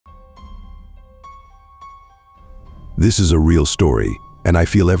This is a real story, and I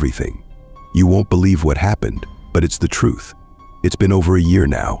feel everything. You won't believe what happened, but it's the truth. It's been over a year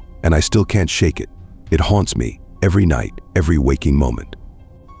now, and I still can't shake it. It haunts me every night, every waking moment.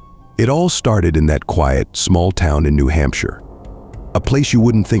 It all started in that quiet, small town in New Hampshire. A place you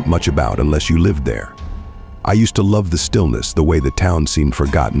wouldn't think much about unless you lived there. I used to love the stillness, the way the town seemed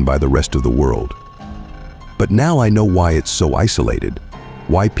forgotten by the rest of the world. But now I know why it's so isolated,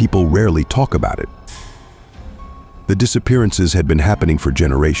 why people rarely talk about it. The disappearances had been happening for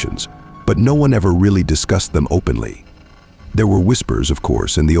generations, but no one ever really discussed them openly. There were whispers, of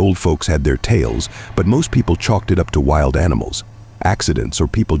course, and the old folks had their tales, but most people chalked it up to wild animals, accidents, or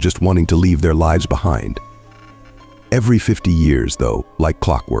people just wanting to leave their lives behind. Every 50 years, though, like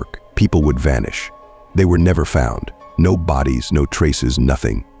clockwork, people would vanish. They were never found. No bodies, no traces,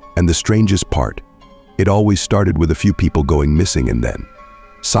 nothing. And the strangest part, it always started with a few people going missing and then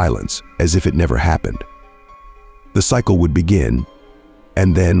silence, as if it never happened. The cycle would begin,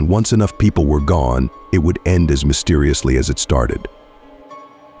 and then once enough people were gone, it would end as mysteriously as it started.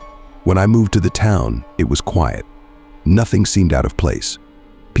 When I moved to the town, it was quiet. Nothing seemed out of place.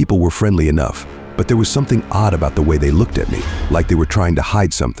 People were friendly enough, but there was something odd about the way they looked at me, like they were trying to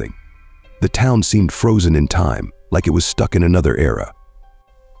hide something. The town seemed frozen in time, like it was stuck in another era.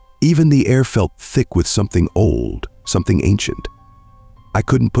 Even the air felt thick with something old, something ancient. I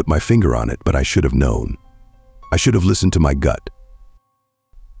couldn't put my finger on it, but I should have known. I should have listened to my gut.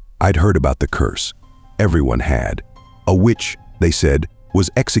 I'd heard about the curse. Everyone had. A witch, they said, was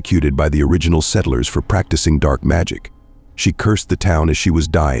executed by the original settlers for practicing dark magic. She cursed the town as she was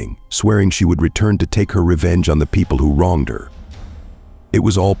dying, swearing she would return to take her revenge on the people who wronged her. It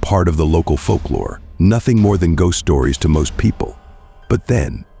was all part of the local folklore, nothing more than ghost stories to most people. But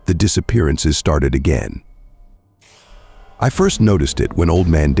then, the disappearances started again. I first noticed it when Old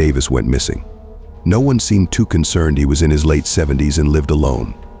Man Davis went missing. No one seemed too concerned. He was in his late 70s and lived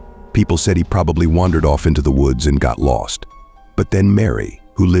alone. People said he probably wandered off into the woods and got lost. But then Mary,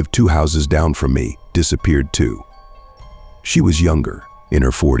 who lived 2 houses down from me, disappeared too. She was younger, in her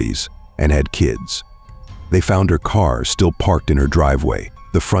 40s, and had kids. They found her car still parked in her driveway,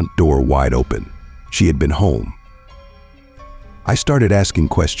 the front door wide open. She had been home. I started asking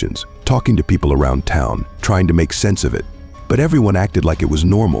questions, talking to people around town, trying to make sense of it. But everyone acted like it was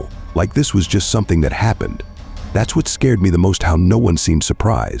normal, like this was just something that happened. That's what scared me the most, how no one seemed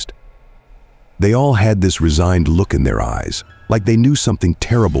surprised. They all had this resigned look in their eyes, like they knew something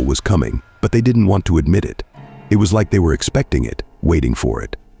terrible was coming, but they didn't want to admit it. It was like they were expecting it, waiting for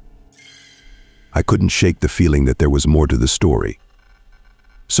it. I couldn't shake the feeling that there was more to the story.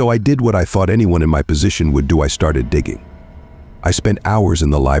 So I did what I thought anyone in my position would do. I started digging. I spent hours in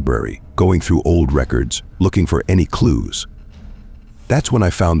the library, going through old records, looking for any clues. That's when I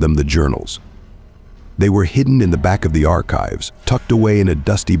found them, the journals. They were hidden in the back of the archives, tucked away in a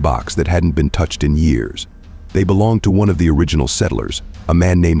dusty box that hadn't been touched in years. They belonged to one of the original settlers, a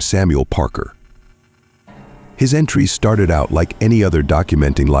man named Samuel Parker. His entries started out like any other,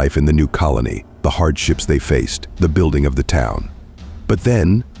 documenting life in the new colony, the hardships they faced, the building of the town. But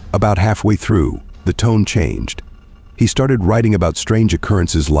then, about halfway through, the tone changed. He started writing about strange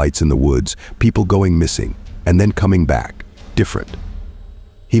occurrences, lights in the woods, people going missing, and then coming back, different.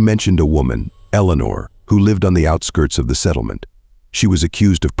 He mentioned a woman, Eleanor, who lived on the outskirts of the settlement. She was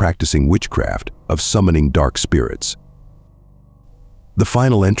accused of practicing witchcraft, of summoning dark spirits. The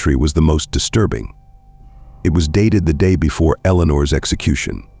final entry was the most disturbing. It was dated the day before Eleanor's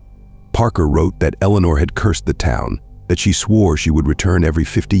execution. Parker wrote that Eleanor had cursed the town, that she swore she would return every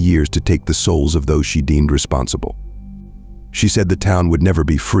 50 years to take the souls of those she deemed responsible. She said the town would never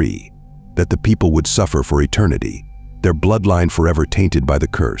be free, that the people would suffer for eternity, their bloodline forever tainted by the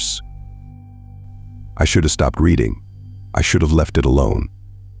curse. I should have stopped reading. I should have left it alone.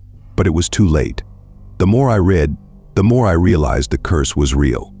 But it was too late. The more I read, the more I realized the curse was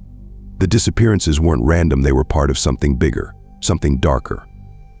real. The disappearances weren't random, they were part of something bigger, something darker.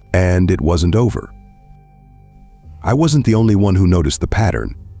 And it wasn't over. I wasn't the only one who noticed the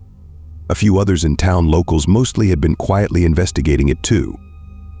pattern. A few others in town, locals mostly, had been quietly investigating it too.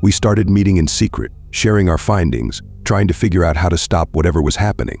 We started meeting in secret, sharing our findings, trying to figure out how to stop whatever was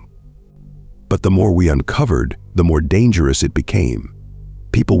happening. But the more we uncovered, the more dangerous it became.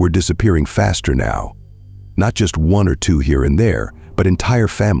 People were disappearing faster now. Not just 1 or 2 here and there, but entire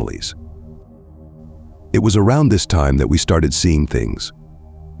families. It was around this time that we started seeing things.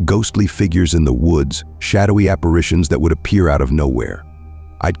 Ghostly figures in the woods, shadowy apparitions that would appear out of nowhere.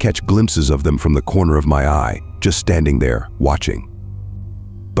 I'd catch glimpses of them from the corner of my eye, just standing there, watching.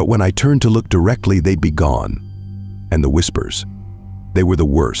 But when I turned to look directly, they'd be gone. And the whispers, they were the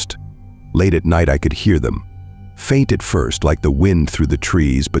worst. Late at night I could hear them, Faint at first, like the wind through the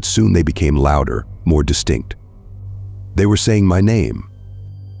trees, but soon they became louder, more distinct. They were saying my name.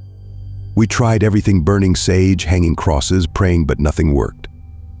 We tried everything: burning sage, hanging crosses, praying, but nothing worked.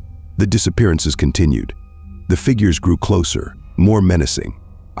 The disappearances continued. The figures grew closer, more menacing.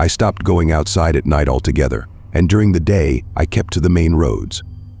 I stopped going outside at night altogether, and during the day, I kept to the main roads.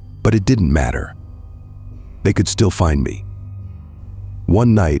 But it didn't matter. They could still find me.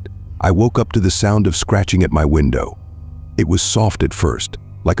 One night, I woke up to the sound of scratching at my window. It was soft at first,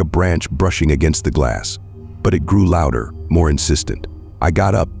 like a branch brushing against the glass, but it grew louder, more insistent. I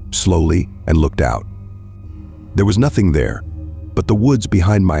got up, slowly, and looked out. There was nothing there, but the woods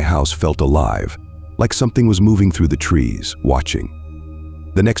behind my house felt alive, like something was moving through the trees, watching.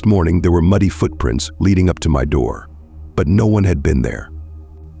 The next morning, there were muddy footprints leading up to my door, but no one had been there.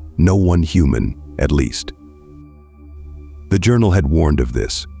 No one human, at least. The journal had warned of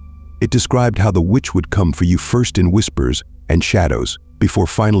this. It described how the witch would come for you first in whispers and shadows before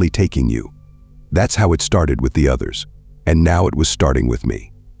finally taking you. That's how it started with the others, and now it was starting with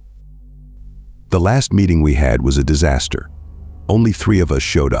me. The last meeting we had was a disaster. Only 3 of us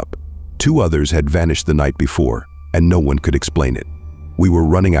showed up. 2 others had vanished the night before, and no one could explain it. We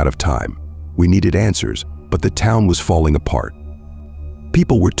were running out of time. We needed answers, but the town was falling apart.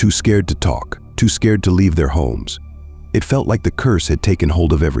 People were too scared to talk, too scared to leave their homes. It felt like the curse had taken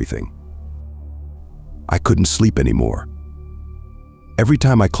hold of everything. I couldn't sleep anymore. Every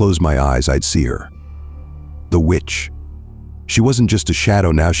time I closed my eyes, I'd see her. The witch. She wasn't just a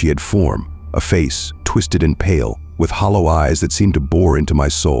shadow now, she had form, a face, twisted and pale, with hollow eyes that seemed to bore into my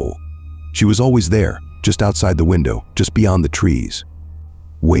soul. She was always there, just outside the window, just beyond the trees,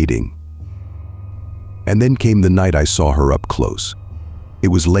 waiting. And then came the night I saw her up close. It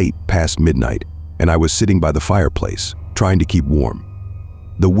was late, past midnight, and I was sitting by the fireplace, trying to keep warm.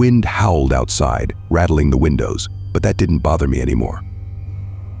 The wind howled outside, rattling the windows, but that didn't bother me anymore.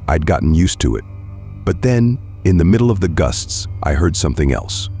 I'd gotten used to it. But then, in the middle of the gusts, I heard something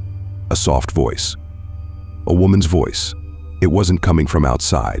else. A soft voice. A woman's voice. It wasn't coming from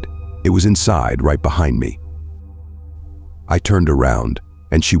outside. It was inside, right behind me. I turned around,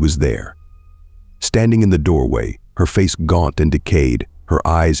 and she was there. Standing in the doorway, her face gaunt and decayed, her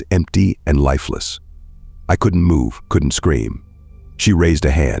eyes empty and lifeless. I couldn't move, couldn't scream. She raised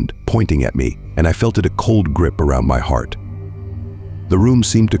a hand, pointing at me, and I felt it a cold grip around my heart. The room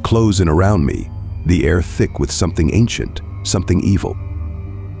seemed to close in around me, the air thick with something ancient, something evil.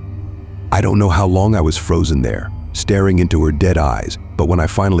 I don't know how long I was frozen there, staring into her dead eyes, but when I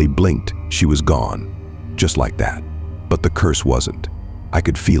finally blinked, she was gone. Just like that. But the curse wasn't. I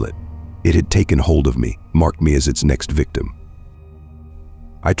could feel it. It had taken hold of me, marked me as its next victim.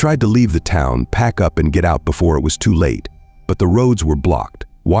 I tried to leave the town, pack up and get out before it was too late, but the roads were blocked,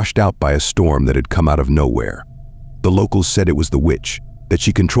 washed out by a storm that had come out of nowhere. The locals said it was the witch, that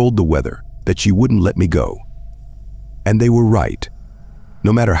she controlled the weather, that she wouldn't let me go. And they were right.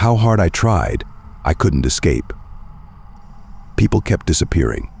 No matter how hard I tried, I couldn't escape. People kept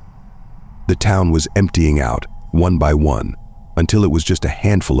disappearing. The town was emptying out, one by one, until it was just a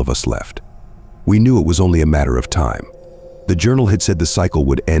handful of us left. We knew it was only a matter of time. The journal had said the cycle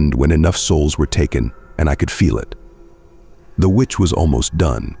would end when enough souls were taken, and I could feel it. The witch was almost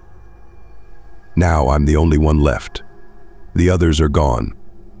done. Now I'm the only one left. The others are gone.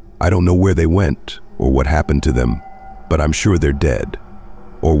 I don't know where they went or what happened to them, but I'm sure they're dead.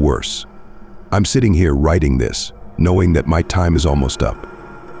 Or worse. I'm sitting here writing this, knowing that my time is almost up.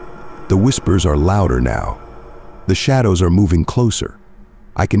 The whispers are louder now. The shadows are moving closer.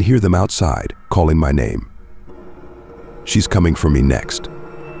 I can hear them outside, calling my name. She's coming for me next.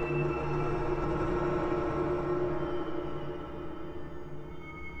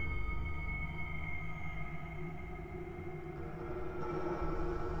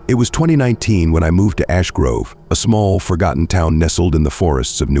 It was 2019 when I moved to Ash Grove, a small, forgotten town nestled in the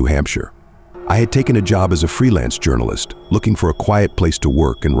forests of New Hampshire. I had taken a job as a freelance journalist, looking for a quiet place to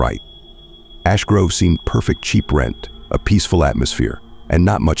work and write. Ash Grove seemed perfect cheap rent, a peaceful atmosphere, and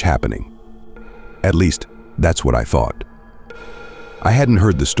not much happening. At least, that's what I thought. I hadn't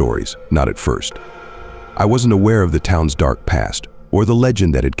heard the stories, not at first. I wasn't aware of the town's dark past, or the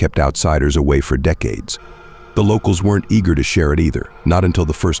legend that had kept outsiders away for decades. The locals weren't eager to share it either, not until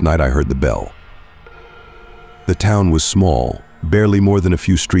the first night I heard the bell. The town was small, barely more than a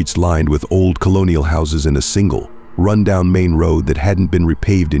few streets lined with old colonial houses and a single, run-down main road that hadn't been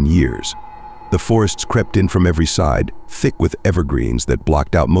repaved in years. The forests crept in from every side, thick with evergreens that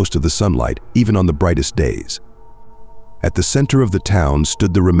blocked out most of the sunlight, even on the brightest days. At the center of the town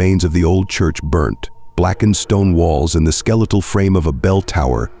stood the remains of the old church burnt, blackened stone walls and the skeletal frame of a bell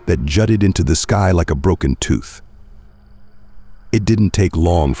tower that jutted into the sky like a broken tooth. It didn't take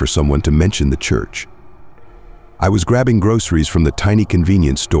long for someone to mention the church. I was grabbing groceries from the tiny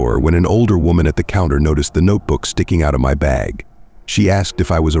convenience store when an older woman at the counter noticed the notebook sticking out of my bag. She asked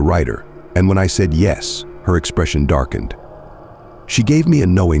if I was a writer, and when I said yes, her expression darkened. She gave me a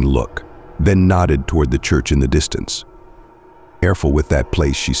knowing look, then nodded toward the church in the distance. "Careful with that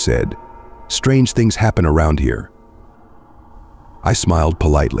place," she said. "Strange things happen around here." I smiled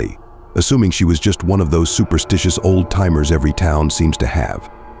politely, assuming she was just one of those superstitious old-timers every town seems to have.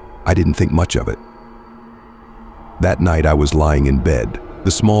 I didn't think much of it. That night I was lying in bed,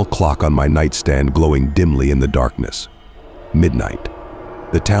 the small clock on my nightstand glowing dimly in the darkness. Midnight.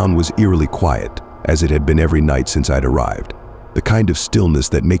 The town was eerily quiet, as it had been every night since I'd arrived. The kind of stillness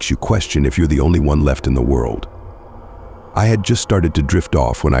that makes you question if you're the only one left in the world. I had just started to drift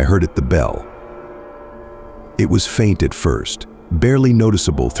off when I heard the bell. It was faint at first, barely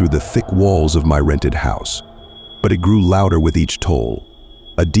noticeable through the thick walls of my rented house, but it grew louder with each toll.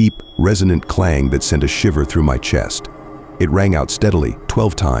 A deep, resonant clang that sent a shiver through my chest. It rang out steadily,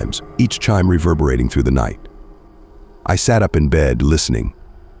 12 times, each chime reverberating through the night. I sat up in bed, listening.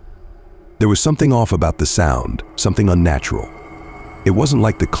 There was something off about the sound, something unnatural. It wasn't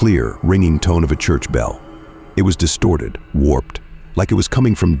like the clear, ringing tone of a church bell. It was distorted, warped, like it was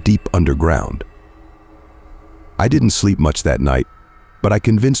coming from deep underground. I didn't sleep much that night, but I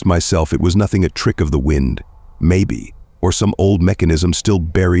convinced myself it was nothing a trick of the wind, maybe, or some old mechanism still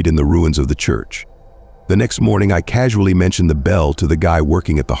buried in the ruins of the church. The next morning, I casually mentioned the bell to the guy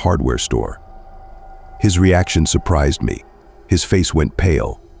working at the hardware store. His reaction surprised me. His face went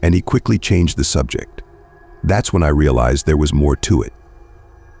pale, and he quickly changed the subject. That's when I realized there was more to it.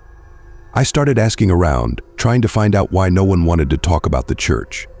 I started asking around, trying to find out why no one wanted to talk about the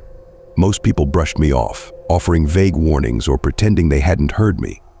church. Most people brushed me off, offering vague warnings or pretending they hadn't heard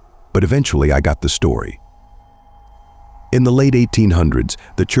me. But eventually I got the story. In the late 1800s,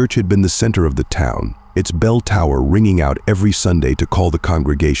 the church had been the center of the town, its bell tower ringing out every Sunday to call the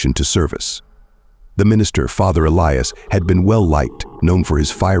congregation to service. The minister, Father Elias, had been well-liked, known for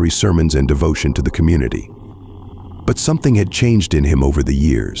his fiery sermons and devotion to the community. But something had changed in him over the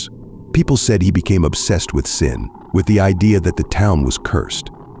years. People said he became obsessed with sin, with the idea that the town was cursed.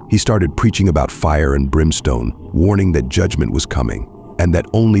 He started preaching about fire and brimstone, warning that judgment was coming, and that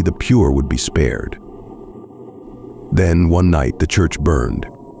only the pure would be spared. Then, one night, the church burned.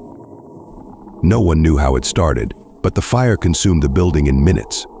 No one knew how it started, but the fire consumed the building in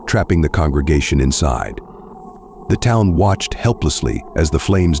minutes, trapping the congregation inside. The town watched helplessly as the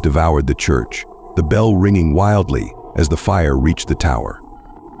flames devoured the church, the bell ringing wildly as the fire reached the tower.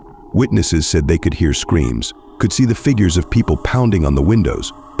 Witnesses said they could hear screams, could see the figures of people pounding on the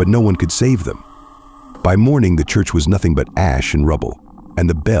windows, but no one could save them. By morning, the church was nothing but ash and rubble, and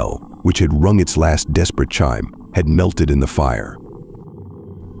the bell, which had rung its last desperate chime, had melted in the fire.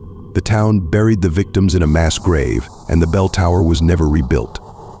 The town buried the victims in a mass grave, and the bell tower was never rebuilt.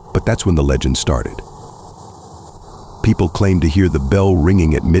 But that's when the legend started. People claimed to hear the bell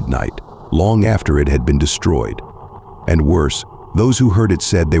ringing at midnight, long after it had been destroyed. And worse, those who heard it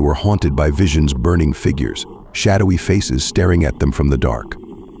said they were haunted by visions, burning figures, shadowy faces staring at them from the dark.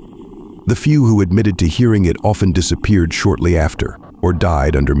 The few who admitted to hearing it often disappeared shortly after, or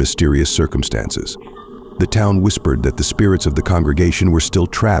died under mysterious circumstances. The town whispered that the spirits of the congregation were still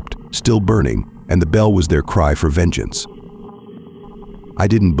trapped, still burning, and the bell was their cry for vengeance. I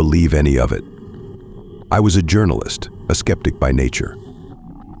didn't believe any of it. I was a journalist, a skeptic by nature.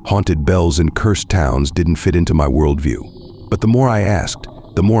 Haunted bells in cursed towns didn't fit into my worldview. But the more I asked,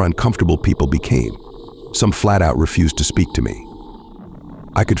 the more uncomfortable people became. Some flat out refused to speak to me.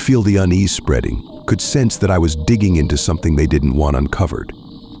 I could feel the unease spreading, could sense that I was digging into something they didn't want uncovered.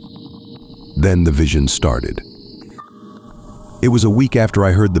 Then the vision started. It was a week after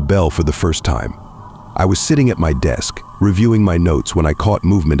I heard the bell for the first time. I was sitting at my desk, reviewing my notes when I caught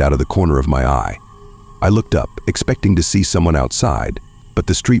movement out of the corner of my eye. I looked up, expecting to see someone outside, but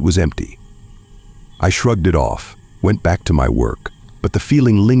the street was empty. I shrugged it off, went back to my work, but the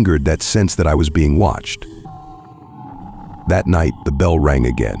feeling lingered, that sense that I was being watched. That night, the bell rang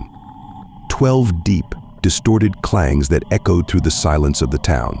again. 12 deep, distorted clangs that echoed through the silence of the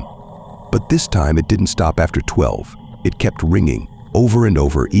town. But this time it didn't stop after 12. It kept ringing, over and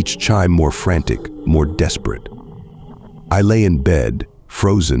over, each chime more frantic, more desperate. I lay in bed,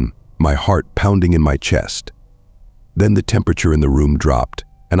 frozen, my heart pounding in my chest. Then the temperature in the room dropped,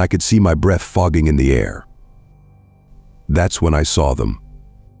 and I could see my breath fogging in the air. That's when I saw them.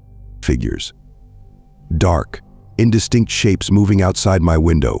 Figures. Dark, indistinct shapes moving outside my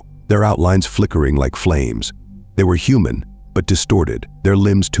window, their outlines flickering like flames. They were human, but distorted, their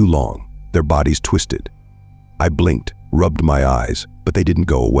limbs too long, their bodies twisted. I blinked, rubbed my eyes, but they didn't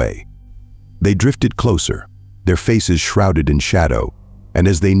go away. They drifted closer, their faces shrouded in shadow, and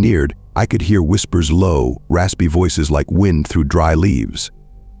as they neared, I could hear whispers, low, raspy voices like wind through dry leaves.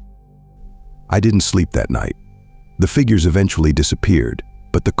 I didn't sleep that night. The figures eventually disappeared,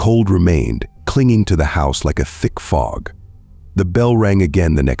 but the cold remained, clinging to the house like a thick fog. The bell rang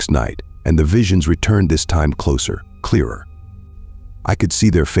again the next night, and the visions returned, this time closer, clearer. I could see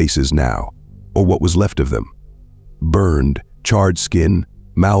their faces now, or what was left of them. Burned, charred skin,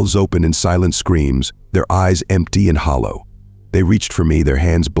 mouths open in silent screams, their eyes empty and hollow. They reached for me, their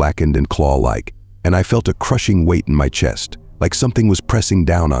hands blackened and claw-like, and I felt a crushing weight in my chest, like something was pressing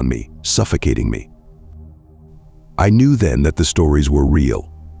down on me, suffocating me. I knew then that the stories were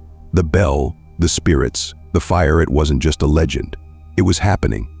real. The bell, the spirits, the fire, it wasn't just a legend. It was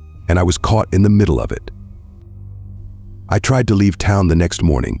happening, and I was caught in the middle of it. I tried to leave town the next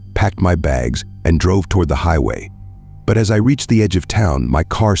morning, packed my bags, and drove toward the highway. But as I reached the edge of town, my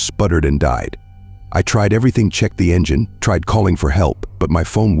car sputtered and died. I tried everything, checked the engine, tried calling for help, but my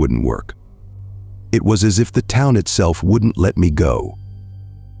phone wouldn't work. It was as if the town itself wouldn't let me go.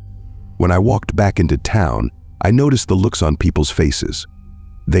 When I walked back into town, I noticed the looks on people's faces.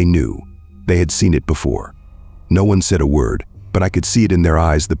 They knew. They had seen it before. No one said a word, but I could see it in their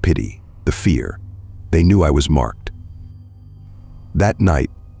eyes, the pity, the fear. They knew I was marked. That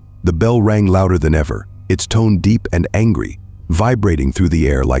night, the bell rang louder than ever, its tone deep and angry, vibrating through the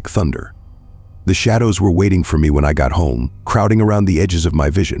air like thunder. The shadows were waiting for me when I got home, crowding around the edges of my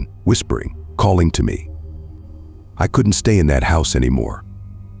vision, whispering, calling to me. I couldn't stay in that house anymore.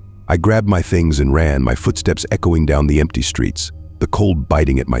 I grabbed my things and ran, my footsteps echoing down the empty streets, the cold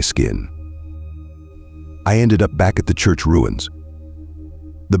biting at my skin. I ended up back at the church ruins.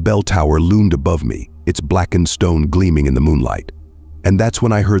 The bell tower loomed above me, its blackened stone gleaming in the moonlight. And that's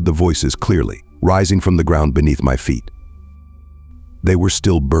when I heard the voices clearly, rising from the ground beneath my feet. They were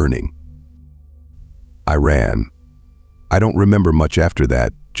still burning. I ran. I don't remember much after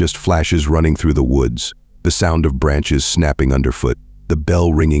that, just flashes running through the woods, the sound of branches snapping underfoot, the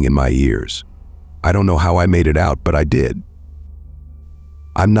bell ringing in my ears. I don't know how I made it out, but I did.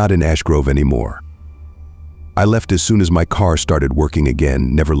 I'm not in Ash Grove anymore. I left as soon as my car started working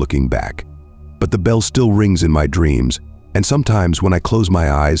again, never looking back. But the bell still rings in my dreams, and sometimes when I close my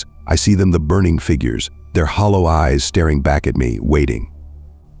eyes, I see them, the burning figures, their hollow eyes staring back at me, waiting.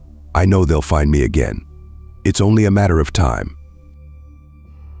 I know they'll find me again. It's only a matter of time.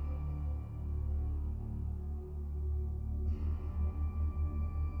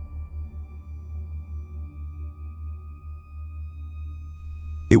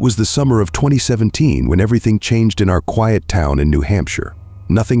 It was the summer of 2017 when everything changed in our quiet town in New Hampshire.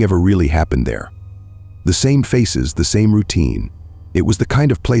 Nothing ever really happened there. The same faces, the same routine. It was the kind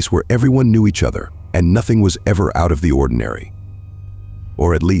of place where everyone knew each other, and nothing was ever out of the ordinary.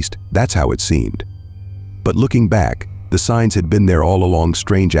 Or at least, that's how it seemed. But looking back, the signs had been there all along: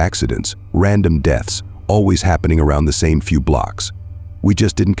 strange accidents, random deaths, always happening around the same few blocks. We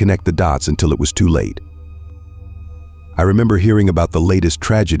just didn't connect the dots until it was too late. I remember hearing about the latest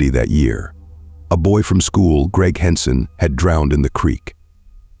tragedy that year. A boy from school, Greg Henson, had drowned in the creek.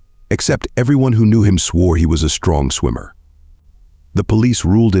 Except everyone who knew him swore he was a strong swimmer. The police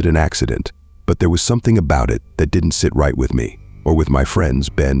ruled it an accident, but there was something about it that didn't sit right with me, or with my friends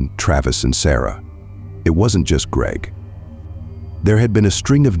Ben, Travis, and Sarah. It wasn't just Greg. There had been a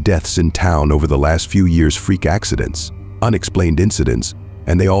string of deaths in town over the last few years, freak accidents, unexplained incidents,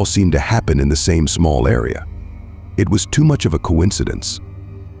 and they all seemed to happen in the same small area. It was too much of a coincidence.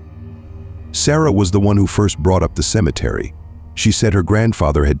 Sarah was the one who first brought up the cemetery. She said her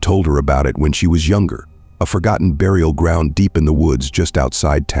grandfather had told her about it when she was younger, a forgotten burial ground deep in the woods just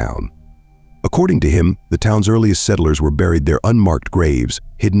outside town. According to him, the town's earliest settlers were buried there, unmarked graves,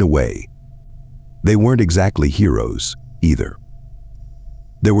 hidden away. They weren't exactly heroes, either.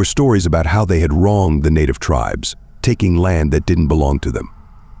 There were stories about how they had wronged the native tribes, taking land that didn't belong to them.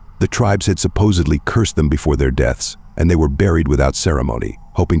 The tribes had supposedly cursed them before their deaths, and they were buried without ceremony,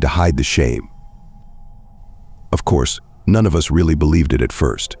 hoping to hide the shame. Of course, none of us really believed it at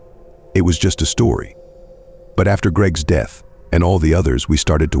first. It was just a story. But after Greg's death, and all the others, we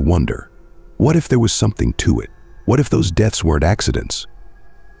started to wonder, what if there was something to it? What if those deaths weren't accidents?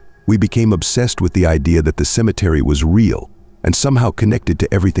 We became obsessed with the idea that the cemetery was real and somehow connected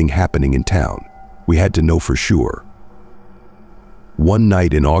to everything happening in town. We had to know for sure. One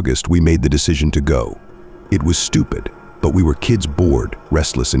night in August, we made the decision to go. It was stupid, but we were kids, bored,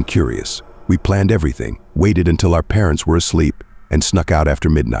 restless, and curious. We planned everything, waited until our parents were asleep, and snuck out after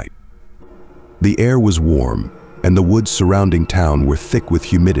midnight. The air was warm, and the woods surrounding town were thick with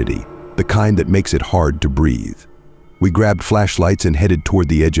humidity, the kind that makes it hard to breathe. We grabbed flashlights and headed toward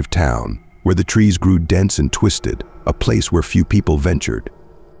the edge of town, where the trees grew dense and twisted, a place where few people ventured.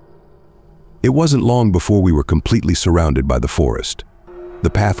 It wasn't long before we were completely surrounded by the forest. The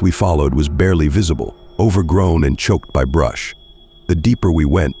path we followed was barely visible, overgrown and choked by brush. The deeper we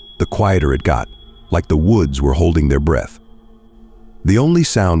went, the quieter it got, like the woods were holding their breath. The only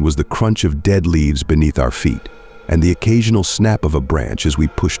sound was the crunch of dead leaves beneath our feet, and the occasional snap of a branch as we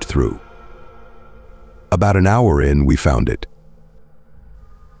pushed through. About an hour in, we found it.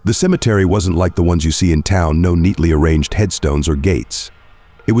 The cemetery wasn't like the ones you see in town, no neatly arranged headstones or gates.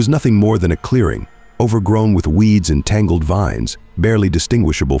 It was nothing more than a clearing, overgrown with weeds and tangled vines, barely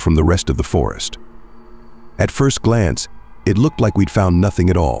distinguishable from the rest of the forest. At first glance, it looked like we'd found nothing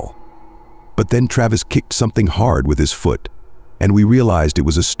at all. But then Travis kicked something hard with his foot, and we realized it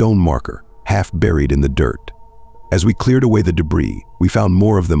was a stone marker, half buried in the dirt. As we cleared away the debris, we found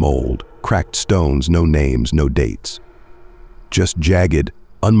more of them old, cracked stones, no names, no dates. Just jagged,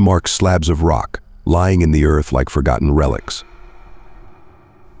 unmarked slabs of rock, lying in the earth like forgotten relics.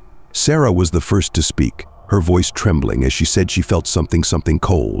 Sarah was the first to speak, her voice trembling as she said she felt something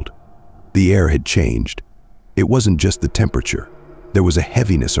cold. The air had changed. It wasn't just the temperature. There was a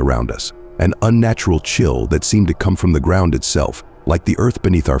heaviness around us, an unnatural chill that seemed to come from the ground itself, like the earth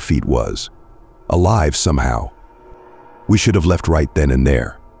beneath our feet was alive somehow. We should have left right then and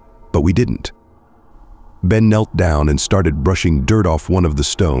there, but we didn't. Ben knelt down and started brushing dirt off one of the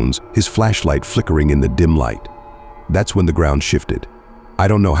stones, his flashlight flickering in the dim light. That's when the ground shifted. I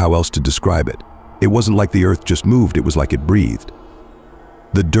don't know how else to describe it. It wasn't like the earth just moved, it was like it breathed.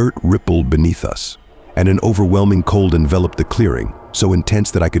 The dirt rippled beneath us, and an overwhelming cold enveloped the clearing, so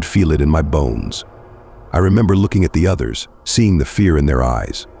intense that I could feel it in my bones. I remember looking at the others, seeing the fear in their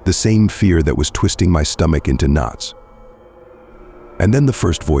eyes, the same fear that was twisting my stomach into knots. And then the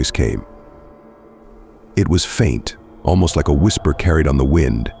first voice came. It was faint, almost like a whisper carried on the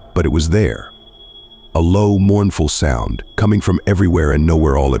wind, but it was there. A low, mournful sound, coming from everywhere and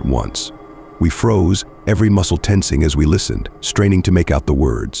nowhere all at once. We froze, every muscle tensing as we listened, straining to make out the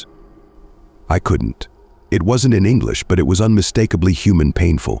words. I couldn't. It wasn't in English, but it was unmistakably human,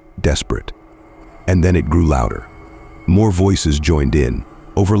 painful, desperate. And then it grew louder. More voices joined in,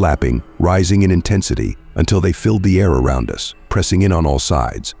 overlapping, rising in intensity, until they filled the air around us, pressing in on all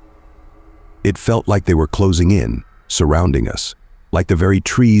sides. It felt like they were closing in, surrounding us, like the very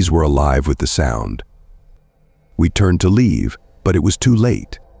trees were alive with the sound. We turned to leave, but it was too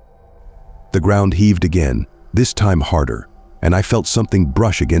late. The ground heaved again, this time harder, and I felt something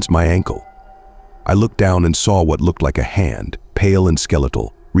brush against my ankle. I looked down and saw what looked like a hand, pale and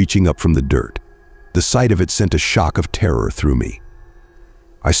skeletal, reaching up from the dirt. The sight of it sent a shock of terror through me.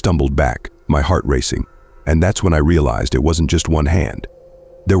 I stumbled back, my heart racing, and that's when I realized it wasn't just one hand.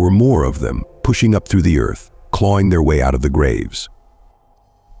 There were more of them, pushing up through the earth, clawing their way out of the graves.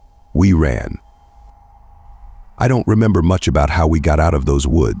 We ran. I don't remember much about how we got out of those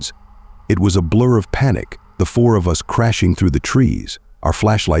woods. It was a blur of panic, the four of us crashing through the trees, our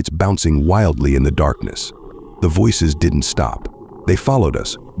flashlights bouncing wildly in the darkness. The voices didn't stop. They followed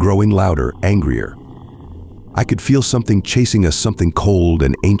us, growing louder, angrier. I could feel something chasing us, something cold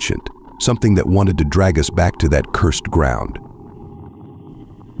and ancient, something that wanted to drag us back to that cursed ground.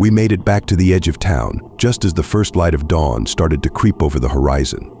 We made it back to the edge of town, just as the first light of dawn started to creep over the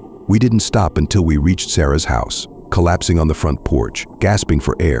horizon. We didn't stop until we reached Sarah's house, collapsing on the front porch, gasping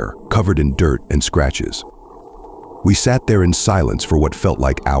for air, covered in dirt and scratches. We sat there in silence for what felt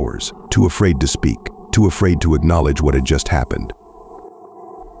like hours, too afraid to speak, too afraid to acknowledge what had just happened.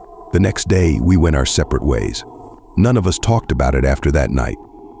 The next day, we went our separate ways. None of us talked about it after that night,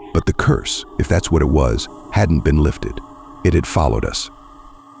 but the curse, if that's what it was, hadn't been lifted. It had followed us.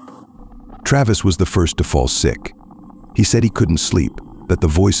 Travis was the first to fall sick. He said he couldn't sleep, that the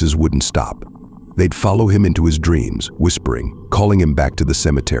voices wouldn't stop. They'd follow him into his dreams, whispering, calling him back to the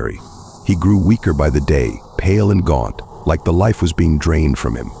cemetery. He grew weaker by the day, pale and gaunt, like the life was being drained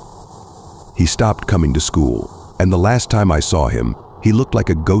from him. He stopped coming to school, and the last time I saw him, he looked like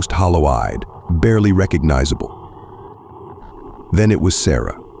a ghost, hollow-eyed, barely recognizable. Then it was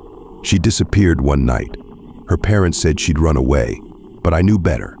Sarah. She disappeared one night. Her parents said she'd run away, but I knew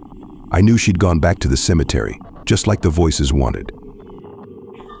better. I knew she'd gone back to the cemetery, just like the voices wanted.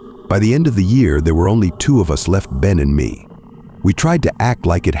 By the end of the year, there were only two of us left, Ben and me. We tried to act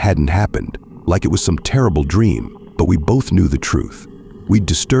like it hadn't happened, like it was some terrible dream, but we both knew the truth. We'd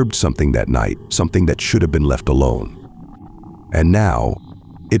disturbed something that night, something that should have been left alone. And now,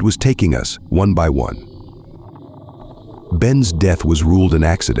 it was taking us one by one. Ben's death was ruled an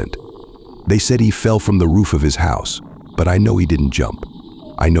accident. They said he fell from the roof of his house, but I know he didn't jump.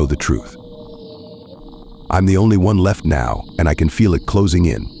 I know the truth. I'm the only one left now, and I can feel it closing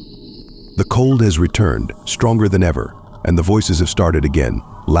in. The cold has returned, stronger than ever, and the voices have started again,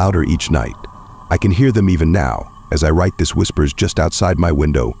 louder each night. I can hear them even now, as I write this whispers just outside my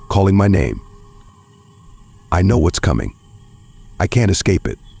window, calling my name. I know what's coming. I can't escape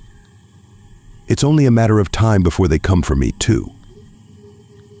it. It's only a matter of time before they come for me, too.